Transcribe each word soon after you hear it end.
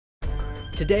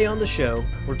Today on the show,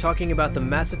 we're talking about the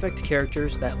Mass Effect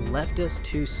characters that left us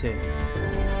too soon.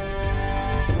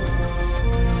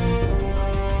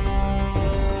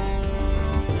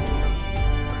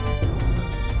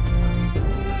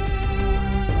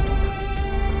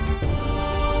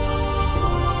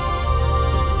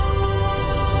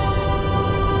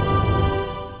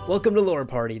 Welcome to Lore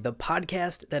Party, the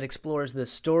podcast that explores the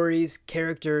stories,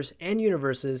 characters, and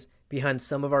universes behind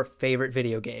some of our favorite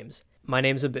video games. My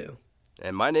name's Abu.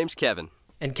 And my name's Kevin.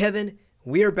 And Kevin,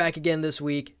 we are back again this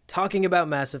week talking about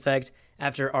Mass Effect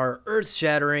after our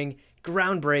earth-shattering,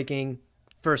 groundbreaking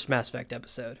first Mass Effect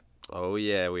episode. Oh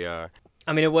yeah, we are.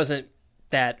 I mean, it wasn't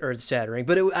that earth-shattering,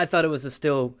 but I thought it was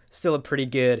still a pretty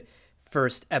good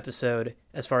first episode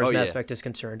as far as Mass Effect is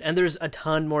concerned. And there's a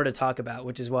ton more to talk about,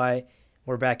 which is why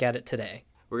we're back at it today.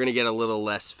 We're going to get a little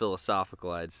less philosophical,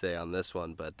 I'd say, on this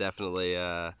one, but definitely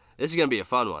this is going to be a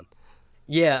fun one.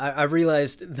 Yeah, I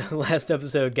realized the last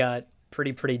episode got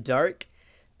pretty dark,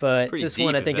 but this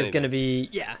one I think is going to be,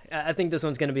 I think this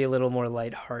one's going to be a little more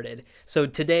lighthearted. So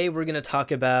today we're going to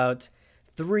talk about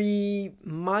 3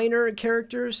 minor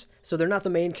characters. So they're not the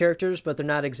main characters, but they're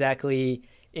not exactly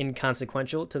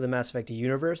inconsequential to the Mass Effect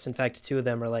universe. In fact, 2 of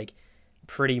them are like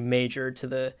pretty major to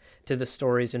the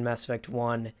stories in Mass Effect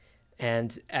 1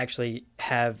 and actually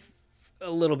have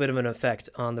a little bit of an effect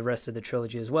on the rest of the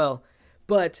trilogy as well.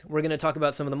 But we're going to talk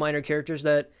about some of the minor characters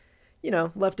that,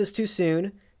 left us too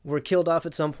soon, were killed off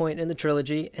at some point in the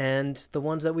trilogy, and the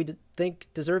ones that we think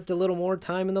deserved a little more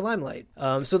time in the limelight.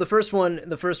 So the first one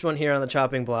here on the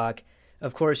chopping block,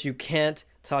 of course, you can't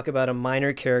talk about a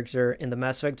minor character in the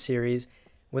Mass Effect series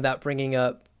without bringing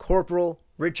up Corporal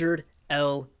Richard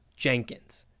L.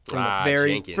 Jenkins from the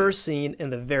very first scene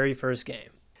in the very first game.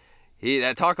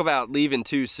 Talk about leaving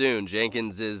too soon.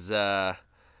 Jenkins is, I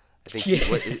think,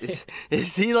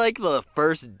 is he like the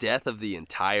first death of the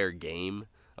entire game?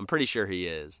 I'm pretty sure he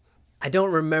is. I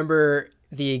don't remember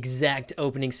the exact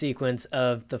opening sequence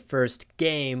of the first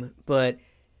game, but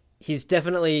he's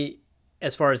definitely,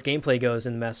 as far as gameplay goes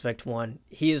in Mass Effect 1,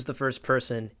 he is the first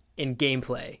person in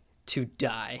gameplay to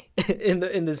die in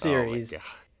the series. Oh my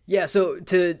God. Yeah, so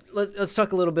let's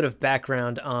talk a little bit of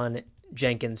background on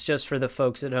Jenkins, just for the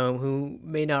folks at home who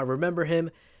may not remember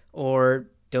him or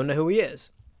don't know who he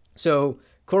is. So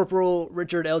Corporal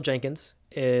Richard L. Jenkins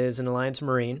is an Alliance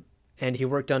Marine, and he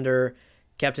worked under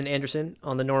Captain Anderson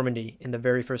on the Normandy in the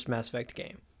very first Mass Effect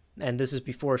game. And this is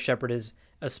before Shepard is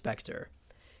a Spectre.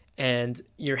 And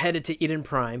you're headed to Eden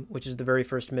Prime, which is the very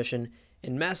first mission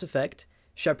in Mass Effect.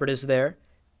 Shepard is there.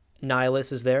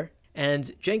 Nihilus is there.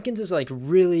 And Jenkins is like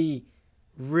really,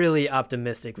 really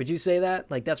optimistic. Would you say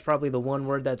that? Like, that's probably the one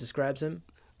word that describes him?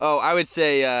 Oh, I would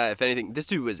say, if anything, this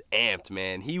dude was amped,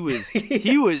 man. He was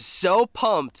he was so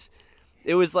pumped.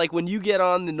 It was like when you get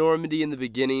on the Normandy in the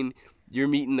beginning, you're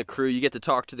meeting the crew, you get to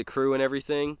talk to the crew and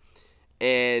everything,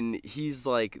 and he's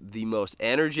like the most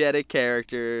energetic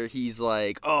character. He's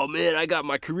like, oh man, I got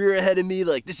my career ahead of me.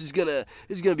 Like, this is gonna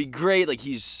be great. Like,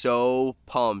 he's so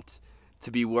pumped to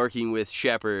be working with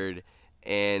Shepard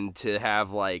and to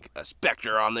have like a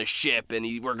Spectre on the ship, and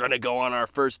we're gonna go on our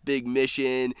first big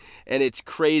mission, and it's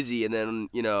crazy. And then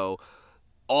he's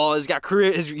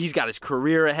got his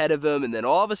career ahead of him, and then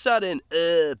all of a sudden,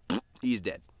 he's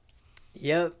dead.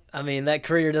 Yep, I mean that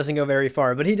career doesn't go very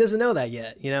far, but he doesn't know that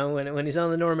yet. When he's on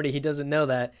the Normandy, he doesn't know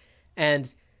that.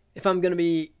 And if I'm gonna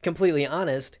be completely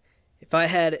honest, if I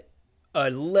had a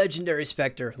legendary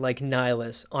Spectre like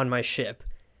Nihilus on my ship,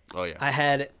 oh yeah, I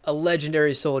had a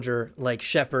legendary soldier like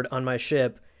Shepard on my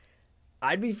ship,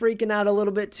 I'd be freaking out a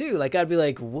little bit too. Like, I'd be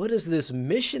like, what is this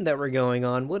mission that we're going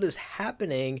on? What is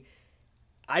happening?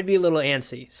 I'd be a little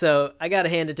antsy. So I got to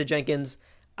hand it to Jenkins.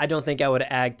 I don't think I would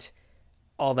act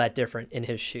all that different in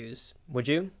his shoes. Would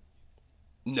you?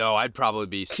 No, I'd probably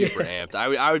be super amped.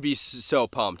 I would be so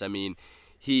pumped. I mean,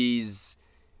 he's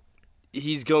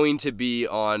going to be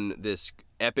on this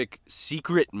epic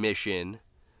secret mission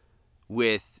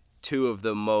with 2 of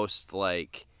the most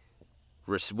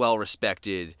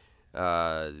well-respected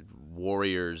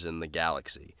warriors in the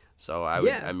galaxy. So I'd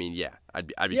be pretty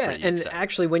excited. And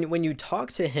actually, when you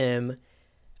talk to him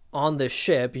on the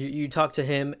ship, you talk to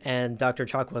him and Dr.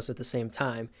 Chakwas at the same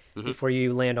time before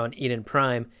you land on Eden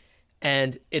Prime,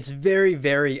 and it's very,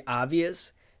 very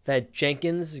obvious that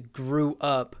Jenkins grew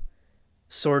up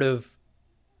sort of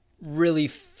really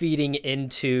feeding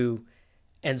into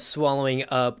and swallowing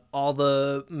up all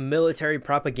the military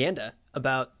propaganda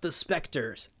about the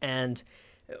Spectres and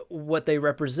what they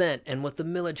represent and what the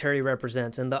military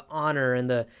represents and the honor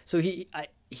and so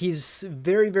he's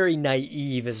very, very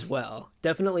naive as well.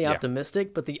 Definitely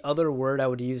optimistic, but the other word I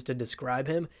would use to describe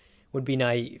him would be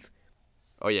naive.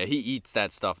 Oh, yeah, he eats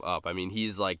that stuff up. I mean,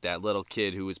 he's like that little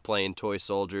kid who was playing toy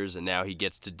soldiers, and now he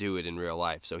gets to do it in real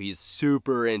life. So he's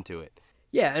super into it.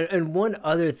 Yeah, and one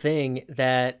other thing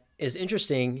that is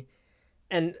interesting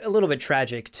and a little bit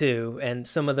tragic too, and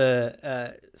some of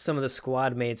the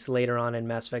squad mates later on in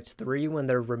Mass Effect 3, when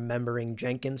they're remembering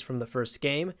Jenkins from the first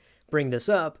game, bring this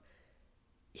up.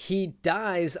 He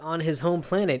dies on his home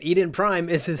planet. Eden Prime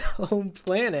is his home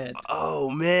planet. Oh,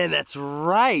 man, that's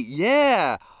right.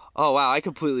 Yeah. Oh, wow, I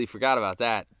completely forgot about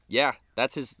that. Yeah,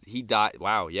 that's he died.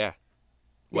 Wow, yeah.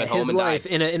 Went home and life,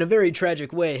 died. In a very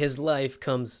tragic way, his life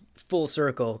comes full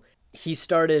circle. He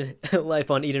started life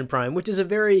on Eden Prime, which is a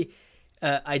very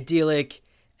idyllic,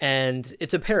 and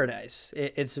it's a paradise.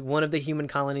 It's one of the human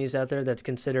colonies out there that's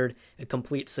considered a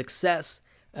complete success.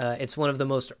 It's one of the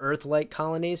most Earth-like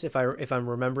colonies, if I'm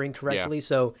remembering correctly. Yeah.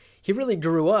 So he really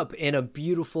grew up in a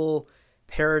beautiful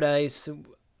paradise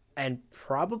and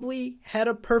probably had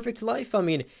a perfect life. I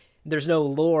mean, there's no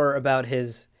lore about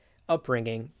his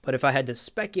upbringing, but if I had to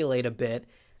speculate a bit,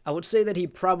 I would say that he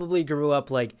probably grew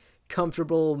up like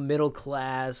comfortable, middle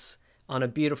class, on a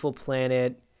beautiful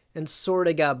planet, and sort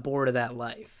of got bored of that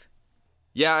life.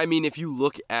 Yeah, I mean, if you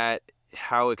look at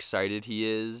how excited he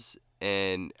is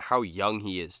and how young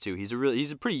he is too, he's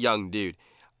a pretty young dude.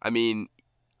 I mean,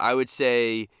 I would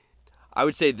say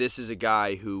this is a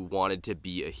guy who wanted to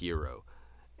be a hero,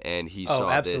 and he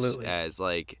saw this as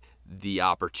like the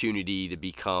opportunity to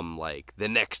become like the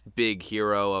next big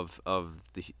hero of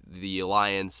the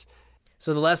Alliance.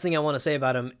 So the last thing I want to say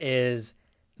about him is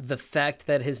the fact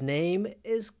that his name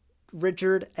is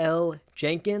Richard L.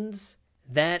 Jenkins.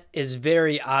 That is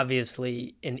very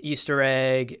obviously an Easter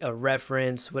egg, a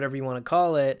reference, whatever you want to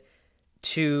call it,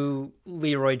 to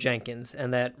Leroy Jenkins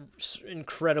and that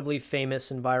incredibly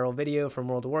famous and viral video from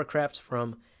World of Warcraft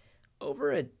from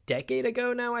over a decade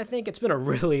ago now, I think. It's been a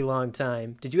really long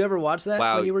time. Did you ever watch that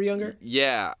when you were younger?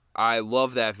 Yeah, I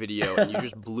love that video, and you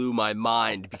just blew my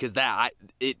mind because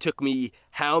it took me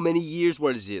how many years?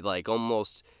 What is it, like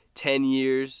almost 10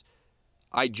 years?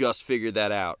 I just figured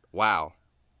that out. Wow.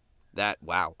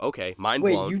 Wow. Okay, mind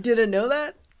blown. Wait, you didn't know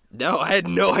that? No, I had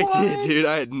no idea, dude.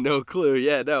 I had no clue.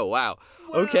 Yeah, no, wow.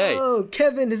 Okay. Oh,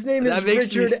 Kevin, his name is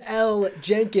Richard L.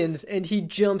 Jenkins, and he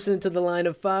jumps into the line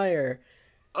of fire.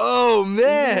 Oh,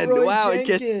 man. Leroy wow,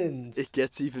 Jenkins. it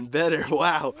gets even better.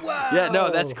 Wow. Yeah,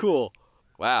 no, that's cool.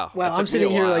 Wow. Wow, I'm sitting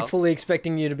here like fully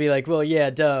expecting you to be like, well, yeah,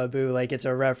 duh, boo, like it's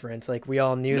a reference. Like we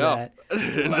all knew that.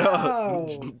 Wow.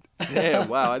 No. Damn,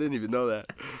 wow, I didn't even know that.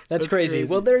 That's crazy.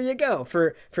 Well, there you go.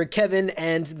 For Kevin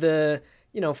and the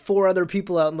 4 other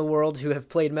people out in the world who have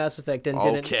played Mass Effect and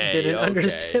didn't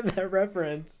understand that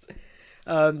reference.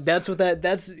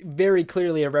 That's very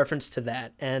clearly a reference to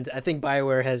that, and I think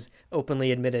BioWare has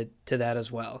openly admitted to that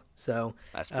as well. So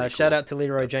shout out to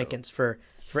Leroy Jenkins for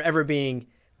ever being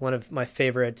one of my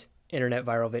favorite internet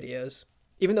viral videos,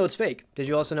 even though it's fake. Did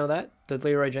you also know that the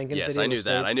Leroy Jenkins video? Yes, I knew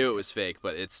that. I knew it was fake,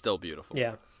 but it's still beautiful.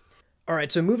 Yeah. All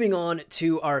right, so moving on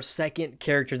to our second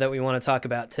character that we want to talk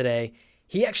about today.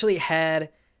 He actually had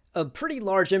a pretty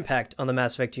large impact on the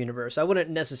Mass Effect universe. I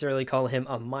wouldn't necessarily call him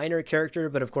a minor character,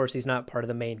 but of course he's not part of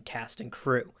the main cast and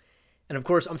crew. And of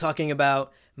course I'm talking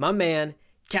about my man,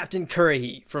 Captain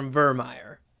Kirrahe from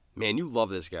Virmire. Man, you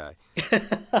love this guy.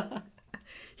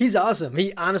 He's awesome.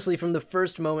 He honestly, from the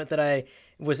first moment that I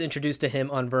was introduced to him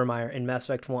on Virmire in Mass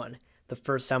Effect 1, the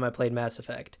first time I played Mass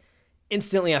Effect,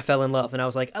 instantly I fell in love, and I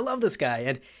was like, I love this guy.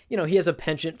 And, he has a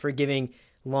penchant for giving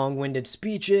long-winded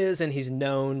speeches, and he's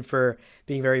known for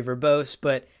being very verbose,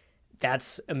 but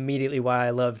that's immediately why I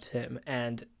loved him.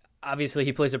 And obviously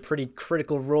he plays a pretty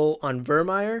critical role on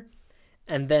Virmire,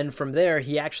 and then from there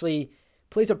he actually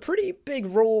plays a pretty big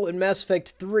role in Mass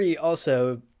Effect 3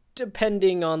 also,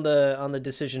 depending on the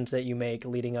decisions that you make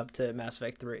leading up to Mass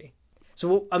Effect 3.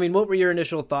 So, I mean, what were your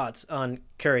initial thoughts on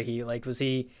Kirrahe? Like, was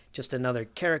he just another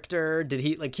character? Did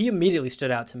he immediately stood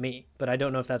out to me, but I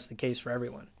don't know if that's the case for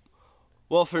everyone.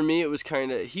 Well, for me, it was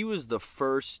he was the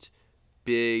first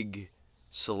big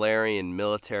Solarian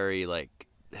military, like,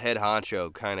 head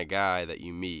honcho kind of guy that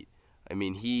you meet. I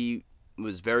mean, he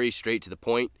was very straight to the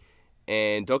point,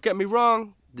 and don't get me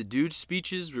wrong, the dude's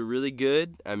speeches were really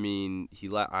good. I mean,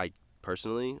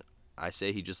 I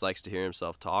say he just likes to hear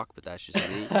himself talk, but that's just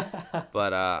me.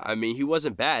 But, I mean, he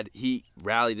wasn't bad. He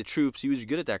rallied the troops. He was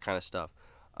good at that kind of stuff.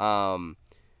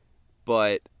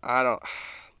 But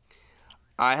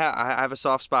I have a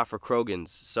soft spot for Krogans,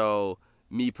 so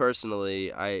me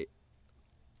personally, I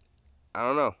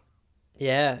don't know.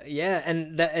 Yeah,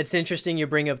 and it's interesting you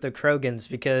bring up the Krogans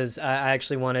because I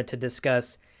actually wanted to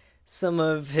discuss some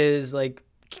of his, like,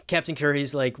 Captain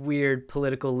Kirrahe's, like, weird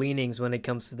political leanings when it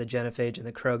comes to the Genophage and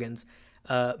the Krogans.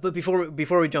 But before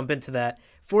we jump into that,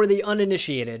 for the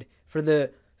uninitiated, for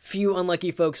the few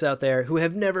unlucky folks out there who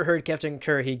have never heard Captain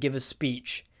Kirrahe give a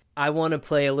speech, I want to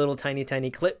play a little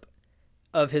tiny clip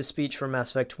of his speech from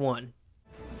Mass Effect 1.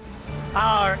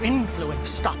 Our influence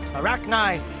stopped the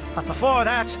Rachni, but before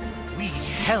that, we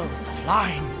held the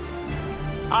line.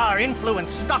 Our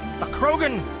influence stopped the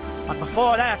Krogan, but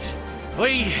before that,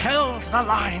 we held the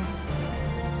line.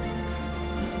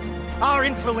 Our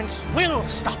influence will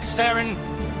stop Saren.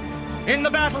 In the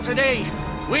battle today,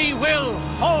 we will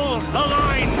hold the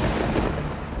line.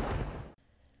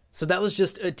 So that was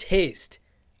just a taste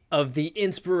of the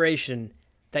inspiration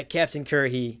that Captain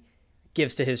Kirrahe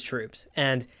gives to his troops.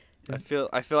 And I feel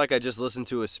like I just listened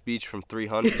to a speech from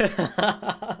 300.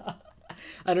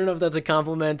 I don't know if that's a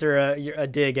compliment or a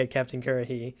dig at Captain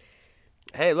Kirrahe.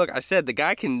 Hey, look, I said the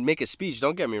guy can make a speech.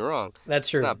 Don't get me wrong. That's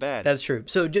true. It's not bad. That's true.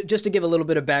 So just to give a little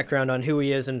bit of background on who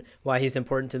he is and why he's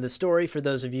important to the story, for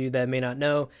those of you that may not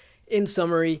know, in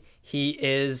summary, he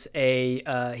is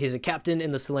he's a captain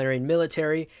in the Salarian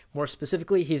military. More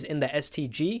specifically, he's in the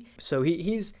STG. So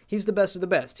he's the best of the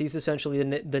best. He's essentially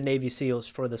the Navy SEALs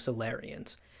for the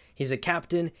Salarians. He's a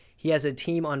captain. He has a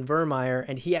team on Virmire,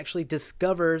 and he actually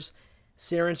discovers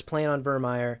Saren's plan on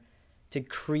Virmire to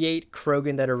create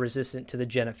Krogan that are resistant to the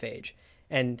genophage.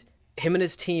 And him and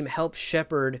his team help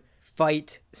Shepard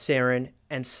fight Saren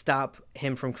and stop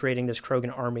him from creating this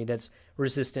Krogan army that's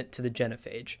resistant to the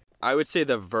genophage. I would say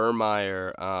the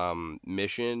Virmire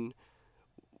mission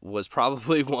was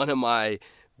probably one of my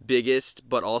biggest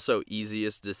but also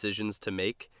easiest decisions to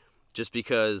make, just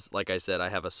because, like I said, I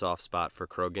have a soft spot for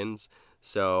Krogans.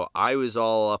 So I was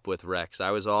all up with Rex. I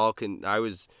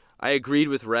agreed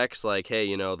with Rex, like,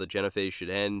 hey, the genophage should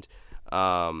end.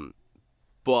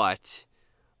 But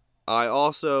I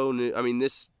also knew,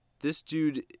 this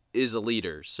dude is a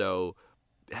leader, so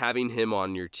having him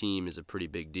on your team is a pretty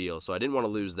big deal. So I didn't want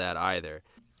to lose that either.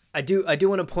 I do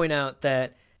want to point out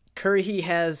that Kirrahe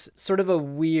has sort of a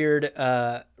weird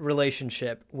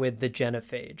relationship with the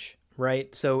genophage,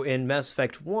 right? So in Mass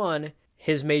Effect 1,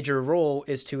 his major role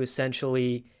is to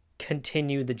essentially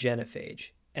continue the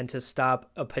genophage and to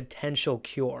stop a potential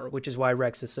cure, which is why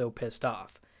Rex is so pissed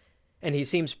off. And he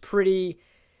seems pretty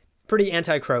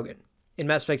anti-Krogan. In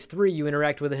Mass Effect 3, you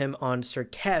interact with him on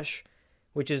Surkesh,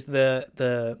 which is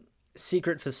the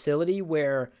secret facility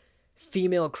where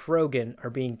female Krogan are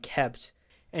being kept,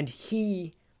 and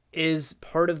he is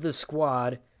part of the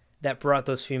squad that brought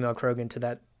those female Krogan to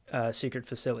that secret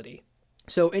facility.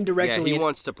 So indirectly, he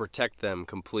wants to protect them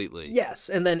completely. Yes,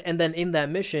 and then in that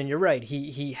mission, you're right.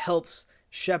 He helps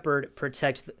Shepard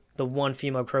protect the one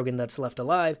female Krogan that's left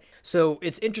alive. So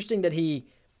it's interesting that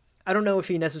I don't know if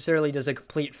he necessarily does a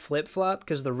complete flip-flop,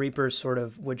 because the Reapers sort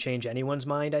of would change anyone's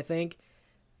mind, I think.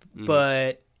 Mm-hmm.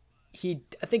 But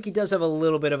I think he does have a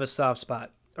little bit of a soft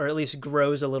spot, or at least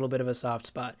grows a little bit of a soft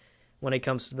spot when it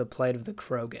comes to the plight of the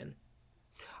Krogan.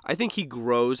 I think he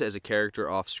grows as a character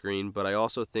off screen, but I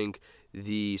also think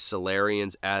the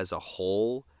Salarians as a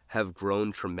whole have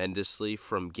grown tremendously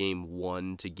from Game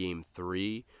 1 to Game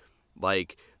 3.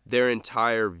 Like, their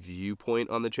entire viewpoint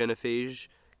on the genophage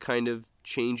kind of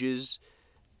changes.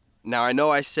 Now, I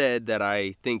know I said that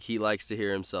I think he likes to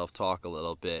hear himself talk a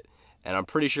little bit, and I'm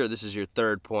pretty sure this is your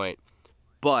third point,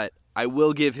 but I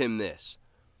will give him this.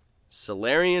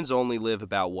 Salarians only live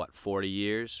about, 40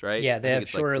 years, right? Yeah, they have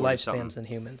shorter lifespans than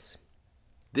humans.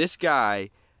 This guy,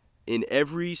 in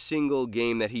every single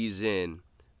game that he's in,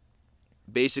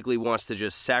 basically wants to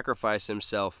just sacrifice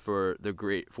himself for the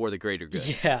greater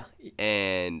good. Yeah.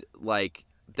 And,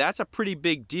 that's a pretty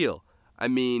big deal. I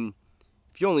mean,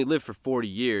 if you only live for 40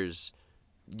 years,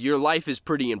 your life is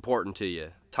pretty important to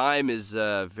you. Time is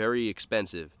very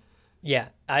expensive. Yeah,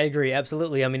 I agree,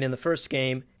 absolutely. I mean, in the first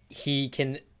game, he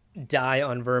can die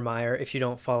on Virmire if you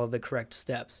don't follow the correct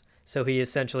steps. So he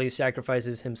essentially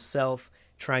sacrifices himself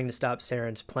trying to stop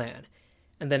Saren's plan.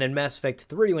 And then in Mass Effect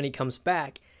 3, when he comes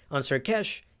back on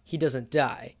Surkesh, he doesn't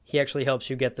die. He actually helps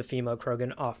you get the female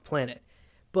Krogan off planet.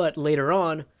 But later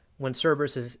on, when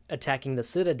Cerberus is attacking the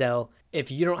Citadel, if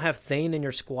you don't have Thane in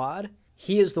your squad,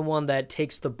 he is the one that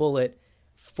takes the bullet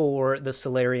for the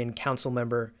Salarian council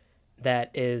member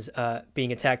that is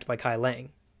being attacked by Kai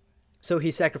Lang. So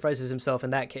he sacrifices himself in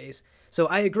that case. So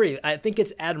I agree. I think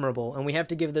it's admirable, and we have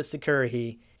to give this to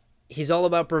Kirrahe. He's all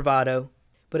about bravado,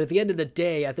 but at the end of the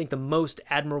day, I think the most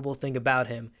admirable thing about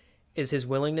him is his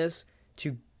willingness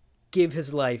to give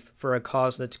his life for a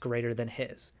cause that's greater than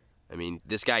his. I mean,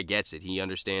 this guy gets it. He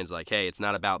understands, hey, it's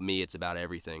not about me, it's about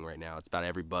everything right now. It's about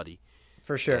everybody.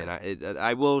 For sure. And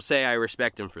I will say I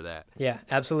respect him for that. Yeah,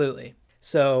 absolutely.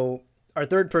 So our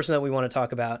third person that we want to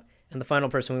talk about, and the final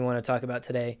person we want to talk about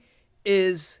today,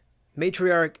 is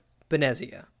Matriarch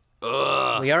Benezia.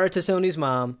 Ugh. Liara T'Soni's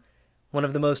mom, one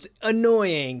of the most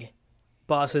annoying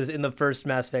bosses in the first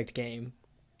Mass Effect game.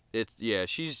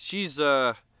 She's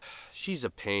a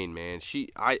pain, man.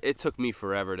 It took me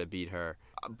forever to beat her.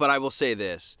 But I will say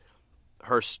this,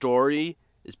 her story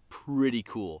is pretty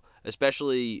cool,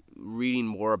 especially reading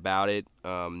more about it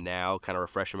now, kind of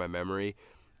refreshing my memory.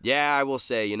 Yeah, I will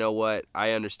say, you know what?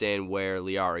 I understand where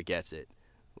Liara gets it,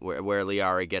 where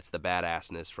Liara gets the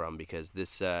badassness from, because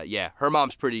this, her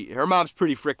mom's pretty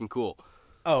freaking cool.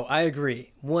 Oh, I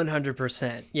agree,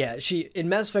 100%. Yeah, in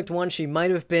Mass Effect 1, she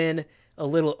might have been a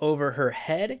little over her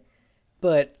head,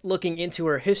 but looking into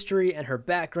her history and her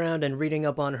background and reading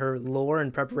up on her lore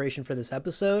in preparation for this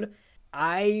episode,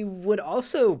 I would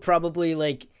also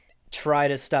probably try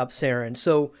to stop Saren.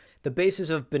 So the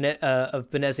basis of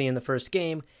Benezia in the first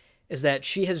game is that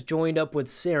she has joined up with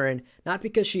Saren, not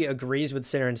because she agrees with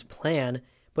Saren's plan,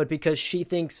 but because she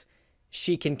thinks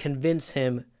she can convince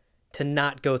him to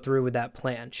not go through with that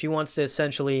plan. She wants to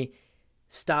essentially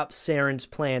stop Saren's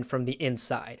plan from the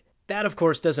inside. That, of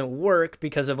course, doesn't work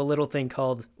because of a little thing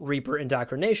called Reaper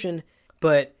indoctrination,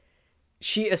 but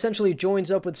she essentially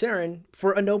joins up with Saren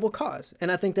for a noble cause,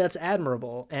 and I think that's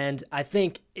admirable. And I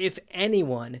think, if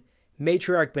anyone,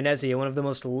 Matriarch Benezia, one of the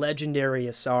most legendary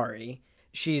Asari,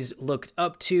 she's looked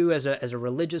up to as a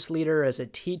religious leader, as a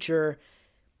teacher.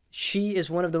 She is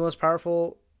one of the most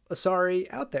powerful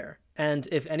Asari out there. And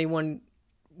if anyone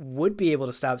would be able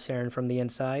to stop Saren from the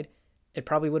inside, it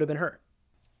probably would have been her.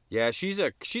 Yeah, she's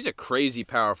a crazy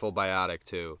powerful biotic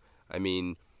too. I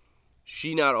mean,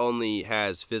 she not only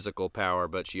has physical power,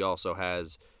 but she also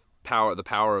has the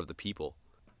power of the people.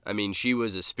 I mean, she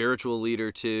was a spiritual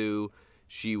leader too.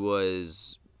 She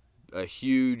was a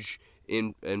huge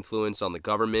influence on the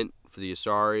government for the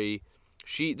Asari.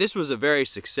 This was a very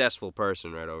successful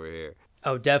person right over here.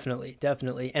 Oh,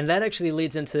 definitely. And that actually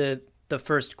leads into the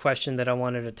first question that I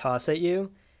wanted to toss at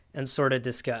you and sort of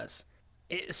discuss.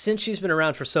 Since she's been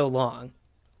around for so long,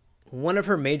 one of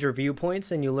her major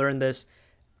viewpoints, and you learn this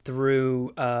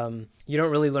through, you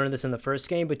don't really learn this in the first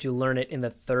game, but you learn it in the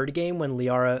third game when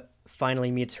Liara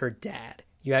finally meets her dad.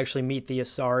 You actually meet the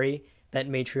Asari that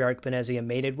Matriarch Benezia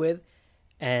mated with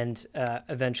and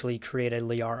eventually created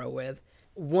Liara with.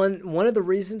 One of the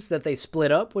reasons that they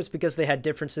split up was because they had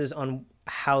differences on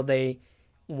how they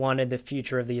wanted the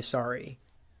future of the Asari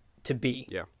to be.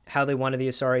 Yeah. How they wanted the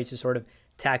Asari to sort of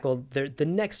tackle the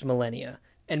next millennia.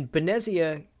 And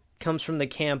Benezia comes from the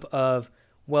camp of,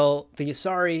 well, the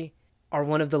Asari are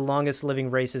one of the longest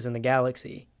living races in the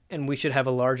galaxy, and we should have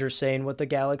a larger say in what the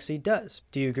galaxy does.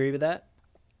 Do you agree with that?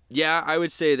 Yeah, I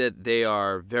would say that they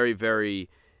are very, very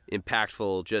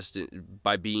impactful just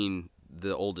by being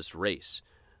the oldest race.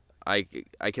 I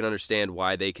can understand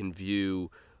why they can view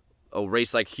a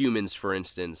race like humans, for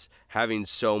instance, having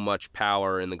so much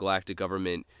power in the galactic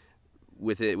government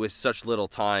with such little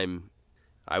time.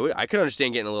 I could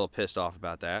understand getting a little pissed off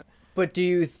about that. But do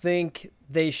you think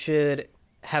they should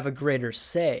have a greater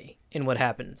say in what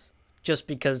happens just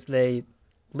because they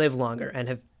live longer and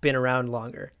have been around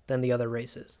longer than the other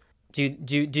races? Do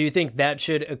you think that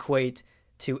should equate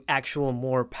to actual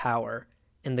more power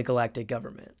in the galactic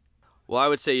government? Well, I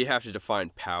would say you have to define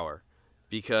power,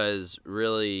 because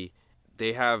really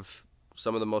they have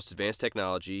some of the most advanced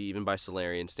technology, even by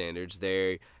Solarian standards.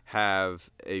 They have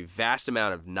a vast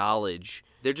amount of knowledge.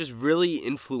 They're just really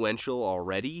influential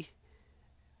already,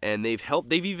 and they've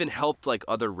even helped like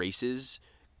other races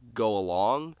go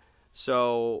along.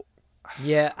 So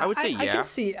yeah, I would say yeah.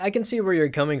 I can see where you're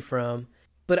coming from,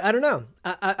 but I don't know.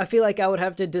 I feel like I would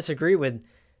have to disagree with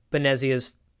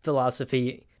Benezia's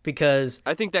philosophy, because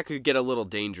I think that could get a little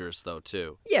dangerous though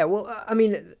too. Yeah, well, I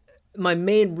mean, my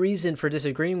main reason for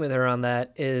disagreeing with her on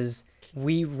that is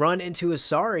we run into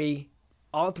Asari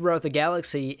all throughout the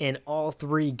galaxy in all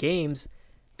three games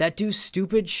that do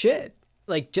stupid shit.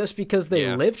 Like, just because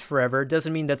they lived forever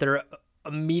doesn't mean that they're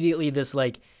immediately this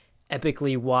like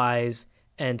epically wise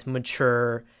and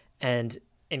mature and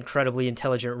incredibly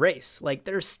intelligent race. Like,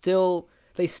 they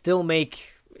still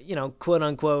make, quote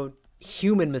unquote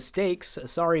human mistakes,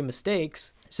 Asari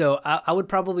mistakes. So I would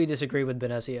probably disagree with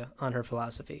Benezia on her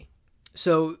philosophy.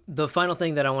 So the final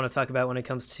thing that I want to talk about when it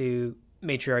comes to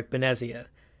Matriarch Benezia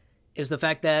is the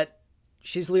fact that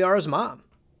she's Liara's mom.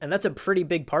 And that's a pretty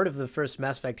big part of the first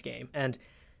Mass Effect game. And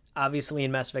obviously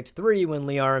in Mass Effect 3, when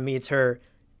Liara meets her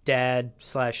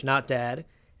dad/not dad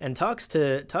and talks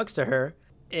to her,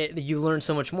 you learn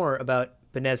so much more about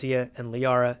Benezia and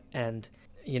Liara and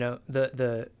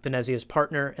the Benezia's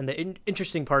partner. And the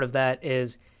interesting part of that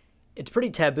is it's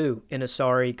pretty taboo in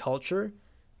Asari culture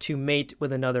to mate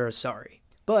with another Asari.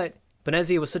 But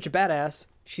Benezia was such a badass,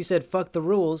 she said, fuck the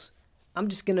rules, I'm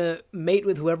just gonna mate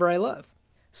with whoever I love.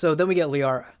 So then we get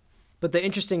Liara. But the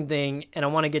interesting thing, and I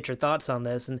want to get your thoughts on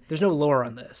this, and there's no lore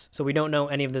on this, so we don't know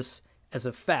any of this as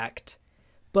a fact,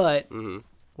 but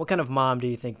what kind of mom do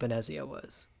you think Benezia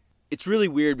was? It's really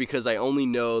weird because I only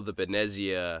know the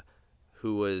Benezia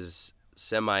who was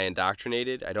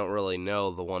semi-indoctrinated. I don't really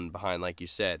know the one behind, like you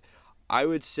said. I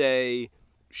would say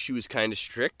she was kind of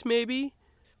strict, maybe?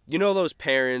 You know those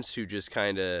parents who just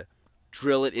kind of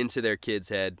drill it into their kid's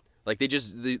head? Like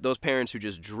those parents who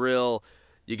just drill,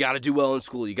 you got to do well in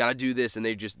school, you got to do this, and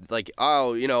they just like,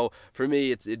 oh, you know, for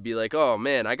me, it'd be like, oh,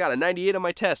 man, I got a 98 on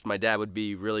my test. My dad would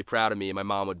be really proud of me, and my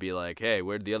mom would be like, hey,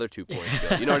 where'd the other 2 points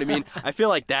go? You know what I mean? I feel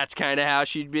like that's kind of how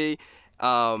she'd be.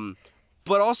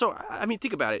 But also, I mean,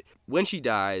 think about it. When she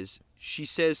dies, she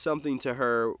says something to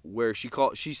her where she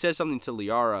says something to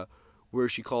Liara where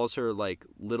she calls her, like,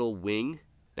 little wing.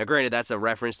 Now, granted, that's a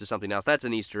reference to something else. That's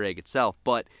an Easter egg itself,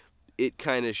 but it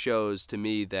kind of shows to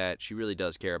me that she really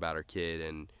does care about her kid,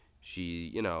 and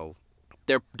she, you know,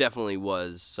 there definitely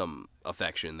was some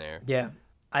affection there. Yeah.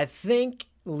 I think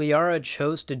Liara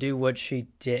chose to do what she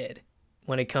did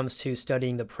when it comes to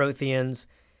studying the Protheans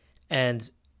and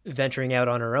venturing out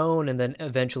on her own and then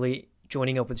eventually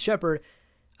joining up with Shepard.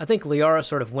 I think Liara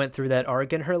sort of went through that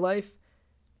arc in her life,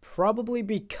 probably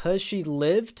because she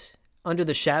lived under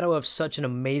the shadow of such an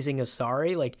amazing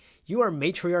Asari. Like, you are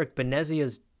Matriarch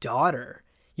Benezia's daughter.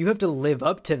 You have to live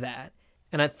up to that.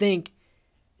 And I think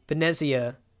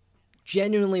Benezia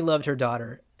genuinely loved her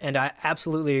daughter, and I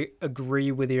absolutely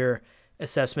agree with your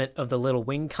assessment of the little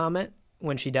wing comment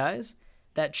when she dies.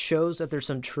 That shows that there's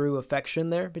some true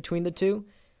affection there between the two.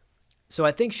 So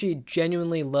I think she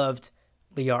genuinely loved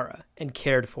Liara and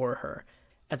cared for her.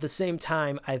 At the same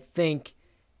time, I think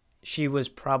she was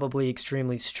probably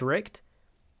extremely strict,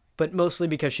 but mostly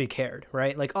because she cared,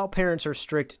 right? Like, all parents are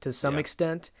strict to some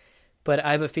extent, but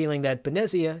I have a feeling that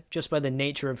Benezia, just by the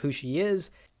nature of who she is,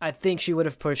 I think she would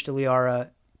have pushed Liara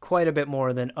quite a bit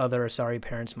more than other Asari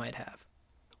parents might have.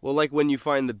 Well, like when you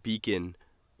find the beacon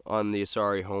on the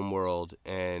Asari homeworld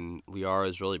and Liara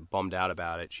is really bummed out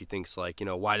about it. She thinks, like, you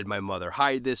know, why did my mother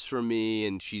hide this from me?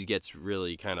 And she gets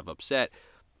really kind of upset.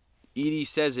 Edie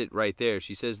says it right there.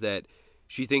 She says that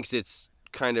she thinks it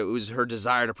was her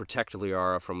desire to protect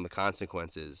Liara from the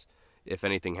consequences if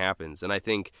anything happens. And I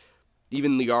think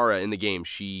even Liara in the game,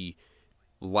 she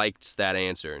liked that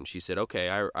answer, and she said, okay,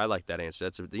 I like that answer.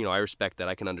 That's, you know, I respect that.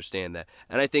 I can understand that.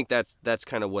 And I think that's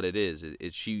kind of what it is.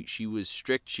 She was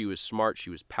strict, she was smart, she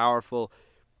was powerful,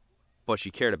 but she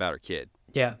cared about her kid.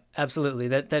 Yeah, absolutely.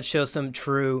 That shows some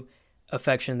true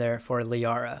affection there for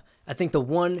Liara. I think the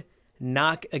one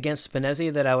knock against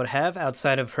Benezia that I would have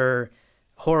outside of her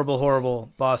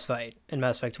horrible boss fight in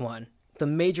Mass Effect 1, the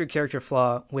major character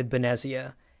flaw with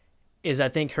Benezia is, I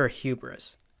think, her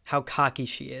hubris, how cocky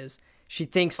she is. She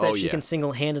thinks that she can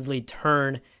single-handedly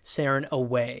turn Saren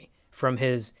away from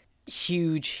his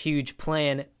huge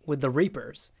plan with the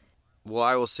Reapers. Well,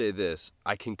 I will say this.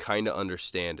 I can kind of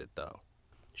understand it, though.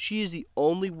 She is the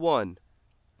only one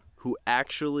who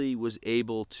actually was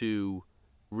able to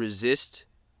resist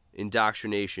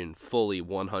indoctrination fully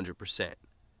 100%.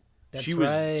 She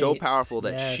was so powerful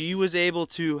that she was able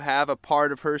to have a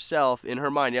part of herself in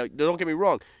her mind. Now, don't get me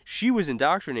wrong. She was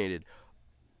indoctrinated,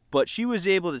 but she was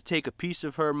able to take a piece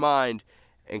of her mind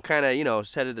and kind of, you know,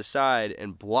 set it aside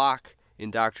and block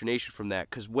indoctrination from that.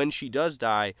 Because when she does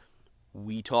die,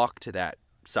 we talk to that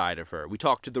side of her. We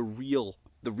talk to the real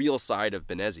side of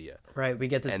Benezia. Right. We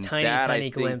get this tiny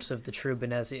glimpse of the true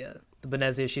Benezia. The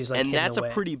Benezia she's like hidden away. And that's a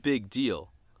pretty big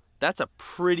deal. That's a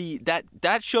pretty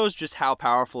that shows just how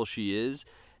powerful she is.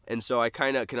 And so I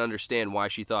kind of can understand why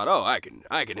she thought, oh, I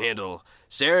can handle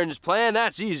Saren's plan.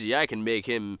 That's easy. I can make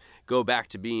him go back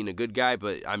to being a good guy.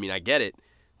 But I mean, I get it.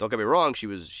 Don't get me wrong.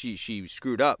 She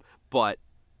screwed up, but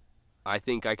I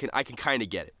think I can kind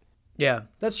of get it. Yeah,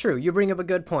 that's true. You bring up a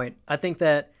good point. I think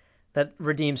that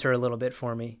redeems her a little bit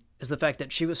for me, is the fact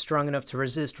that she was strong enough to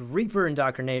resist Reaper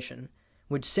indoctrination,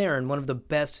 which Saren, one of the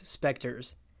best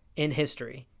Spectres in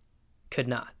history, could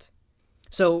not.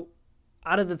 So,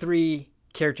 out of the three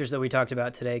characters that we talked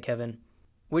about today, Kevin,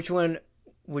 which one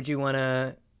would you want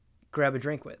to grab a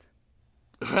drink with?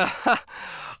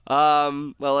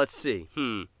 Well, let's see.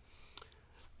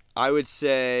 I would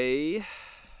say,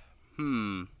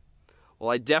 well,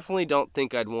 I definitely don't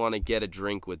think I'd want to get a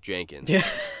drink with Jenkins.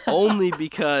 Only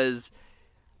because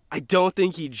I don't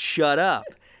think he'd shut up.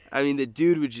 I mean, the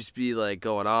dude would just be like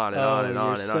going on and on and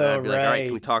on and on. And I'd be like, all right,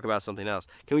 can we talk about something else?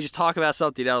 Can we just talk about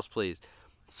something else, please?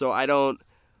 So I don't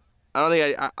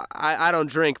think I don't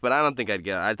drink, but I don't think I'd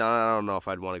go. I don't know if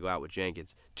I'd want to go out with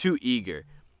Jenkins. Too eager.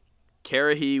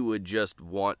 Kirrahe would just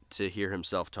want to hear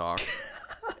himself talk,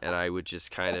 and I would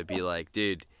just kind of be like,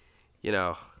 dude, you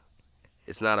know,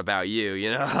 it's not about you,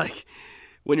 you know, like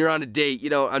when you're on a date, you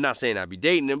know, I'm not saying I'd be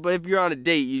dating him, but if you're on a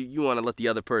date, you want to let the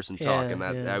other person talk, and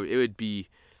it would be,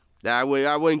 I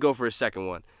wouldn't go for a second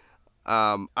one.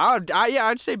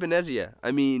 I'd say Benezia.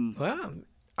 I mean, wow.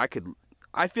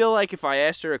 I feel like if I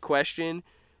asked her a question,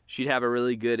 she'd have a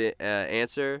really good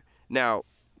answer. Now,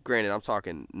 granted, I'm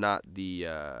talking not the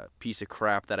piece of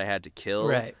crap that I had to kill.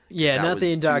 Right. Yeah, not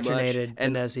the indoctrinated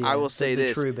Benezia. And I will say the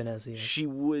this: true Benezia.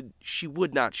 She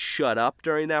would not shut up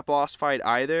during that boss fight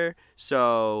either.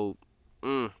 So,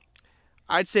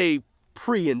 I'd say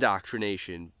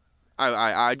pre-indoctrination.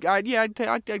 I'd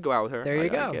go out with her. There you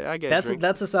go.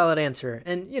 That's a solid answer.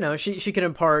 And you know, she can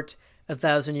impart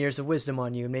 1,000 years of wisdom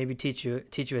on you and maybe teach you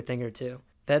a thing or two.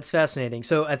 That's fascinating.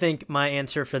 So I think my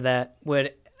answer for that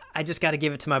I just got to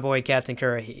give it to my boy Captain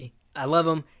Kirrahe. I love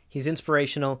him. He's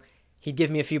inspirational. He'd give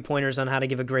me a few pointers on how to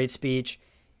give a great speech.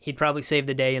 He'd probably save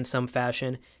the day in some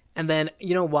fashion. And then,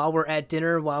 you know, while we're at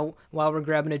dinner, while we're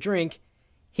grabbing a drink,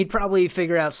 he'd probably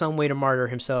figure out some way to martyr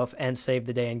himself and save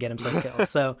the day and get himself killed.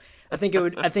 So I think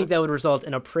that would result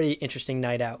in a pretty interesting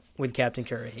night out with Captain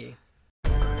Kirrahe.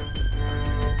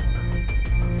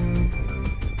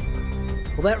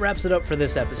 Well, that wraps it up for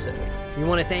this episode. We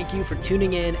want to thank you for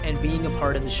tuning in and being a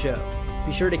part of the show.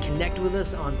 Be sure to connect with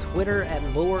us on Twitter at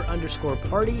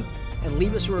 @lore_party and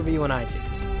leave us a review on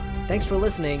iTunes. Thanks for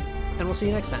listening, and we'll see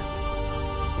you next time.